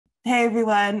Hey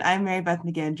everyone, I'm Mary Beth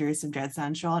McAndrews from Dread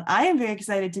Central, and I am very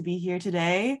excited to be here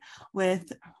today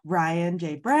with Ryan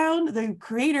J. Brown, the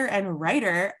creator and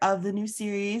writer of the new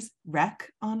series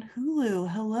Wreck on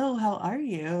Hulu. Hello, how are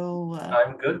you?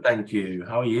 I'm good, thank you.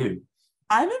 How are you?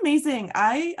 I'm amazing.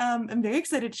 I am very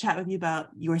excited to chat with you about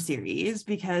your series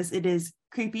because it is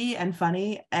creepy and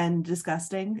funny and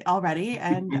disgusting already,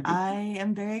 and I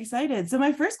am very excited. So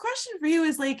my first question for you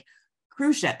is like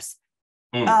cruise ships.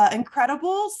 Mm,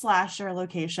 Incredible slasher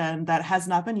location that has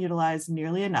not been utilized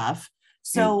nearly enough. mm.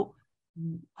 So,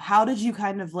 how did you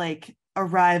kind of like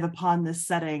arrive upon this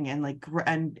setting and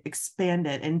and expand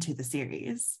it into the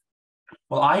series?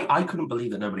 Well, I couldn't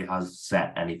believe that nobody has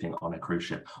set anything on a cruise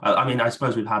ship. I mean, I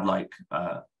suppose we've had like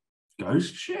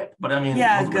ghost ship, but I mean, it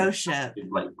Yeah, wasn't really ghost ship,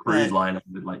 like cruise but line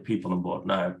with like people on board.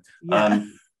 No, yeah,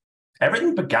 um,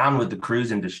 everything began with the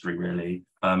cruise industry. Really,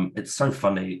 it's so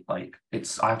funny. Like,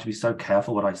 I have to be so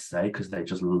careful what I say because they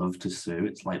just love to sue.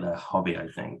 It's like their hobby, I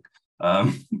think.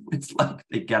 Um, it's like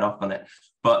they get off on it.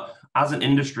 But as an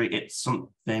industry, it's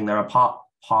something. There are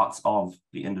parts of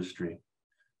the industry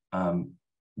um,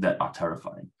 that are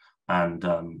terrifying. And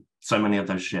so many of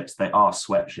those ships, they are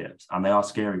sweat ships and they are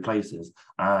scary places.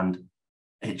 And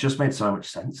it just made so much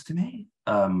sense to me.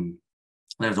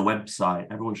 There's a website,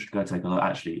 everyone should go take a look.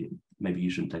 Actually, maybe you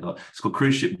shouldn't take a look. It's called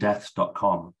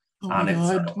cruiseshipdeaths.com. oh my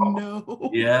And god, no.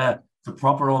 yeah, it's a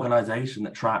proper organization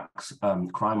that tracks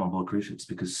crime on board cruise ships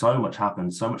because so much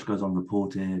happens, so much goes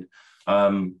unreported. I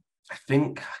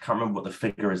can't remember what the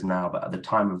figure is now, but at the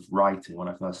time of writing, when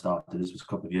I first started, this was a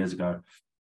couple of years ago,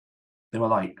 there were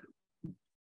like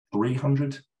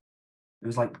 300. It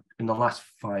was like in the last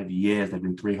 5 years, there have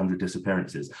been 300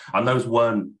 disappearances. And those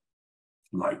weren't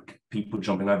like people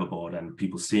jumping overboard and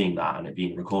people seeing that and it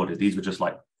being recorded. These were just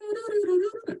like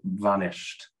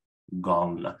vanished,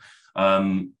 gone.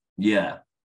 Yeah,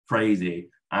 crazy.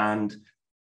 And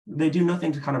they do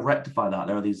nothing to kind of rectify that.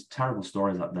 There are these terrible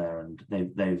stories out there, and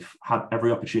they've had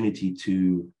every opportunity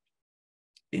to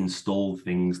install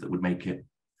things that would make it,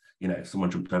 if someone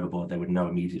jumped overboard, they would know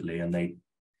immediately, and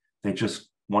they just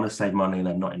want to save money and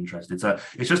they're not interested. So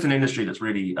it's just an industry that's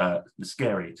really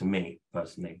scary to me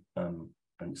personally, and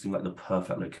it seemed like the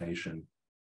perfect location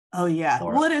Oh yeah.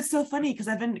 for Well, it. and it's so funny because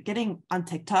I've been getting on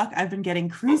TikTok, I've been getting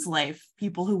cruise life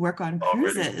people who work on Oh,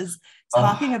 really? cruises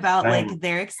talking Oh, about like same.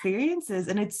 their experiences.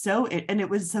 And it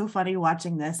was so funny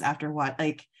watching this after what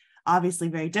like obviously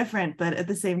very different, but at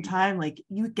the same time, like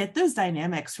you get those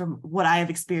dynamics from what I have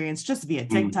experienced just via Mm,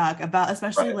 TikTok about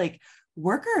especially right. like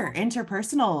worker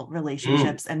interpersonal Mm.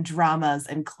 relationships and dramas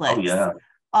and Oh, cliques yeah.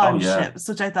 Oh, on yeah. ships,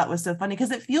 which I thought was so funny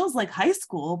because it feels like high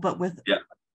school, but with Yeah.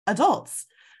 adults.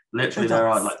 Literally, there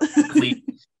are Adults. like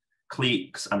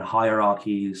cliques and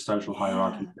hierarchies, social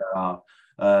hierarchies. Yeah. There are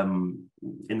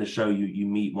in the show you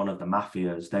meet one of the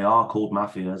mafias. They are called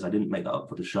mafias. I didn't make that up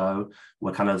for the show.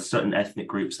 Where kind of certain ethnic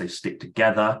groups, they stick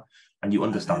together, and you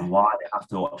understand Okay. why they have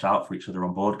to watch out for each other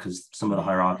on board, because some of the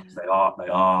hierarchies, Yeah. they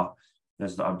are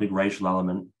there's a big racial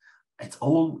element. It's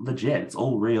all legit, it's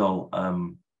all real.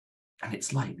 And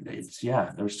it's like, it's,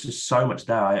 yeah, there's just so much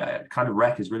there. I kind of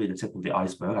Wreck is really the tip of the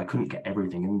iceberg. I couldn't get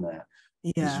everything in there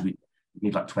because Yeah. we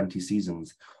need like 20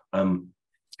 seasons. um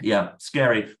yeah,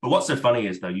 scary. But what's so funny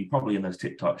is, though, you probably in those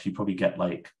TikToks, you probably get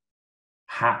like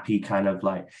happy kind of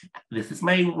like, this is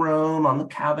my room on the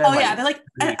cabin, Oh like yeah, they're it's like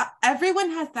really, everyone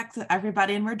has sex with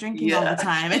everybody and we're drinking all the yeah.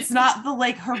 time. It's not the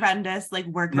like horrendous like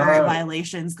worker No,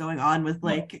 violations going on with no.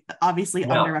 like obviously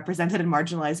Well, underrepresented and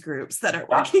marginalized groups that are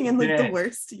that's working the in like the thing.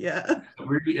 worst. Yeah. It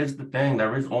really is the thing.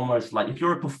 There is almost like, if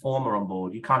you're a performer on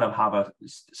board, you kind of have a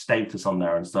status on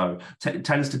there, and so it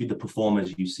tends to be the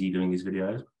performers you see doing these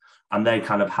videos, and they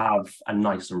kind of have a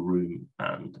nicer room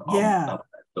and Yeah. are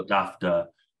looked after,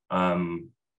 um,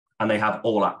 and they have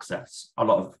all access. A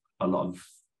lot of oh,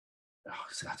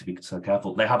 I have to be so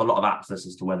careful. They have a lot of access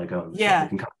as to where they go on the ship. They Yeah.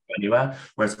 can kind of go anywhere,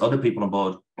 whereas other people on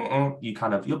board,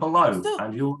 you're below, So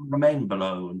and you'll remain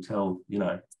below until you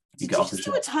did get you off the just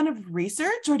do ship. a ton of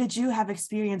research or did you have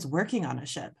experience working on a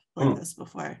ship like Mm. this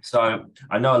before? So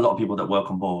I know a lot of people that work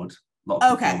on board, a lot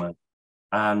of Okay. performers,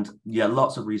 and yeah,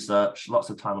 lots of research, lots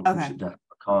of time on Okay.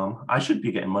 cruiseshipdeath.com. I should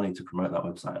be getting money to promote that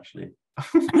website, actually. I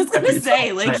was gonna Every time say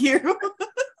I like say you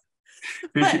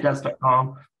but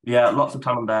cruiseshipdeath.com. Yeah, lots of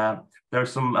time on there. There are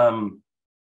some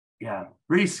yeah,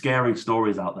 really scary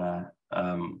stories out there.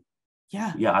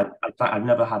 yeah. Yeah, I've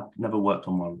never worked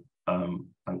on one.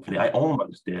 Thankfully, I Okay.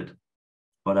 almost did,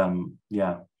 but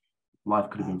yeah, life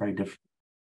could have been Wow. very different.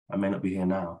 I may not be here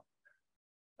now.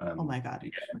 Oh my God.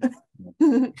 Yeah.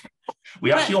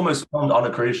 We actually But almost filmed on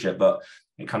a cruise ship, but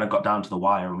it kind of got down to the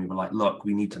wire, and we were like, "Look,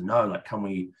 we need to know. Like, can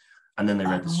we?" And then they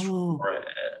read the oh,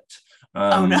 script,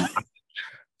 Oh no. I'm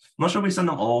not sure we sent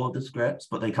them all of the scripts,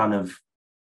 but they kind of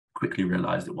quickly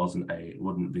realized it wouldn't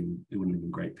have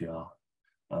been great PR.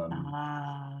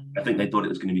 I think they thought it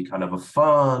was going to be kind of a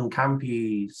fun,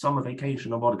 campy summer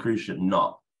vacation on board a cruise ship,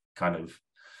 not kind of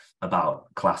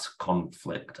about class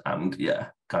conflict and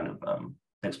kind of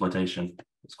exploitation.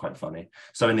 It's quite funny.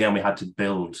 So in the end, we had to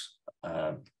build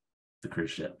the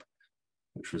cruise ship,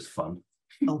 which was fun.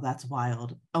 Oh, that's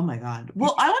wild. Oh my God.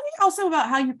 Well, I want to hear also about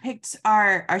how you picked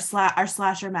our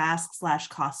slasher mask /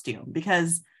 costume,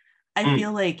 because I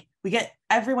feel like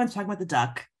everyone's talking about the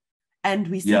duck, and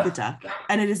we see the duck,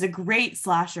 and it is a great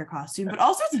slasher costume, but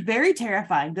also it's very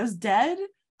terrifying. Those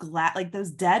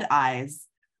those dead eyes.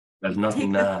 There's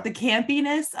nothing Take the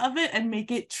campiness of it and make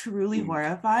it truly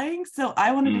horrifying. So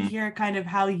I wanted to hear kind of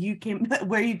how you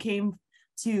where you came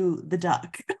to the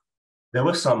duck. There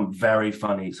were some very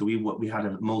funny. So we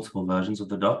had multiple versions of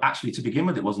the duck. Actually, to begin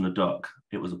with, it wasn't a duck;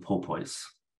 it was a porpoise.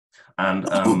 And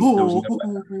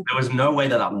there was no way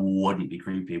that wouldn't be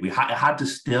creepy. It had to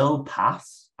still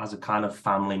pass as a kind of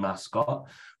family mascot,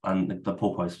 and the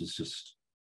porpoise was just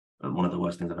one of the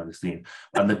worst things I've ever seen.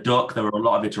 And the duck, there were a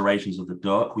lot of iterations of the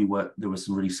duck. There were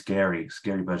some really scary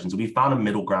versions. We found a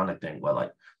middle ground, I think, where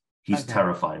like he's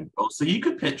terrifying. So you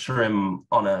could picture him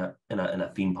in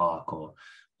a theme park or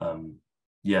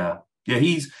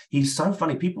he's so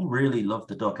funny. People really love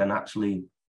the duck, and actually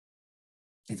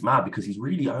it's mad because he's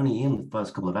really only in the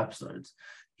first couple of episodes.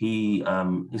 He's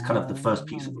kind of the first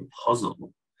piece of the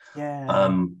puzzle.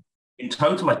 In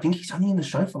total, I think he's only in the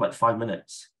show for like 5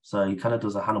 minutes. So he kind of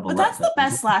does a Hannibal. But that's the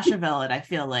best slasher villain, I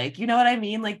feel like. You know what I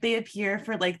mean? Like they appear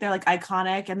for they're like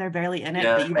iconic and they're barely in it,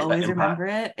 but you always remember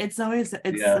it.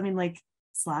 I mean, like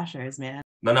slashers, man.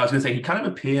 No, I was gonna say he kind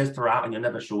of appears throughout and you're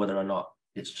never sure whether or not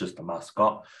it's just a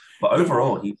mascot. But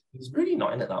overall, he's really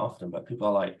not in it that often. But people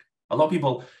are like, a lot of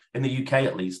people in the UK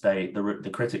at least, the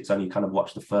critics only kind of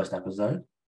watch the first episode.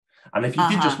 And if you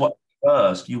did just watch the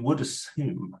first, you would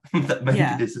assume that maybe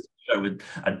this is a show with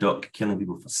a duck killing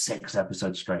people for 6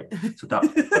 episodes straight. So that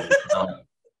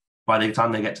by the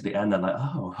time they get to the end, they're like,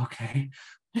 oh, okay.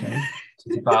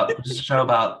 It's a show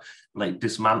about like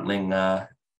dismantling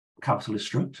capitalist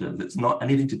structures. It's not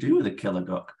anything to do with a killer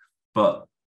duck, but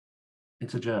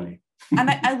it's a journey.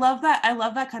 And I love that. I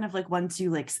love that kind of like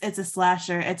 1-2, like it's a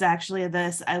slasher, it's actually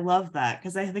this. I love that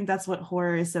because I think that's what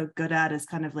horror is so good at, is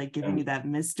kind of like giving you that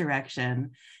misdirection.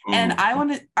 And I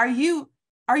want to,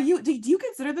 do you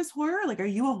consider this horror? Like, are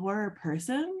you a horror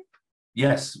person?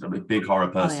 Yes, I'm a big horror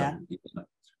person.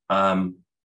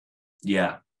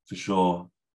 Yeah, for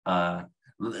sure.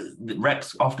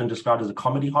 Rex often described as a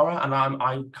comedy horror, and I'm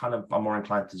more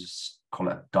inclined to just call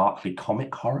it darkly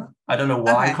comic horror. I don't know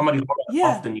why. Comedy horror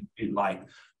often you feel like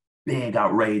big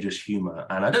outrageous humor,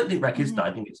 and I don't think Rex is that.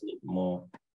 I think it's a little more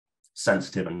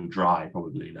sensitive and dry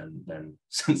probably than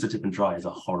sensitive and dry is a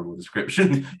horrible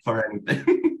description for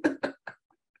anything.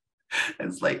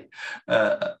 It's like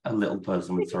a little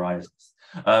person with psoriasis,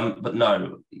 but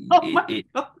no,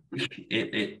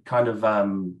 it kind of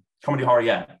comedy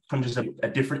horror, conjures a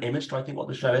different image to I think what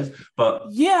the show is, but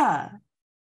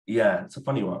it's a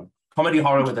funny one. Comedy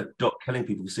horror with a duck killing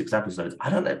people for 6 episodes. I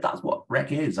don't know if that's what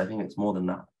Rec is. I think it's more than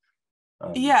that.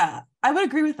 I would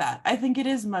agree with that. I think it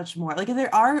is much more like it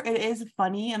is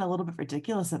funny and a little bit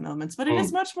ridiculous at moments, but it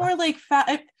is much more like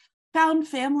found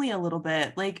family a little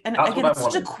bit. Like, and again, it's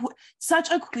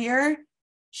such a queer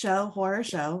horror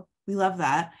show. We love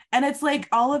that. And it's like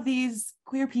all of these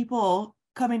queer people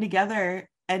coming together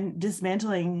and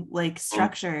dismantling like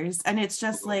structures. And it's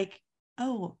just like,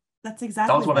 oh, that's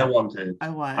exactly what I wanted. I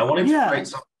wanted to create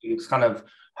something that's kind of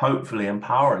hopefully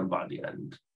empowering by the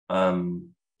end. And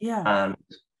I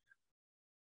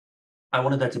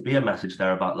wanted there to be a message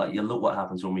there about like, look what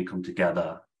happens when we come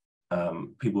together.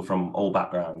 People from all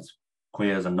backgrounds,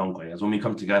 queers and non-queers, when we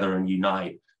come together and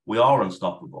unite, we are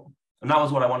unstoppable. And that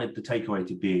was what I wanted the takeaway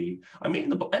to be. I mean,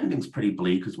 the ending's pretty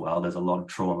bleak as well. There's a lot of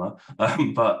trauma,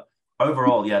 but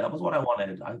overall, that was what I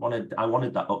wanted. I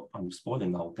wanted that. Oh, I'm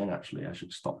spoiling the whole thing, actually. I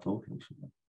should stop talking.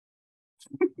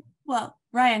 Well,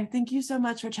 Ryan, thank you so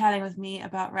much for chatting with me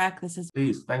about Rec.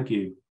 Please, thank you.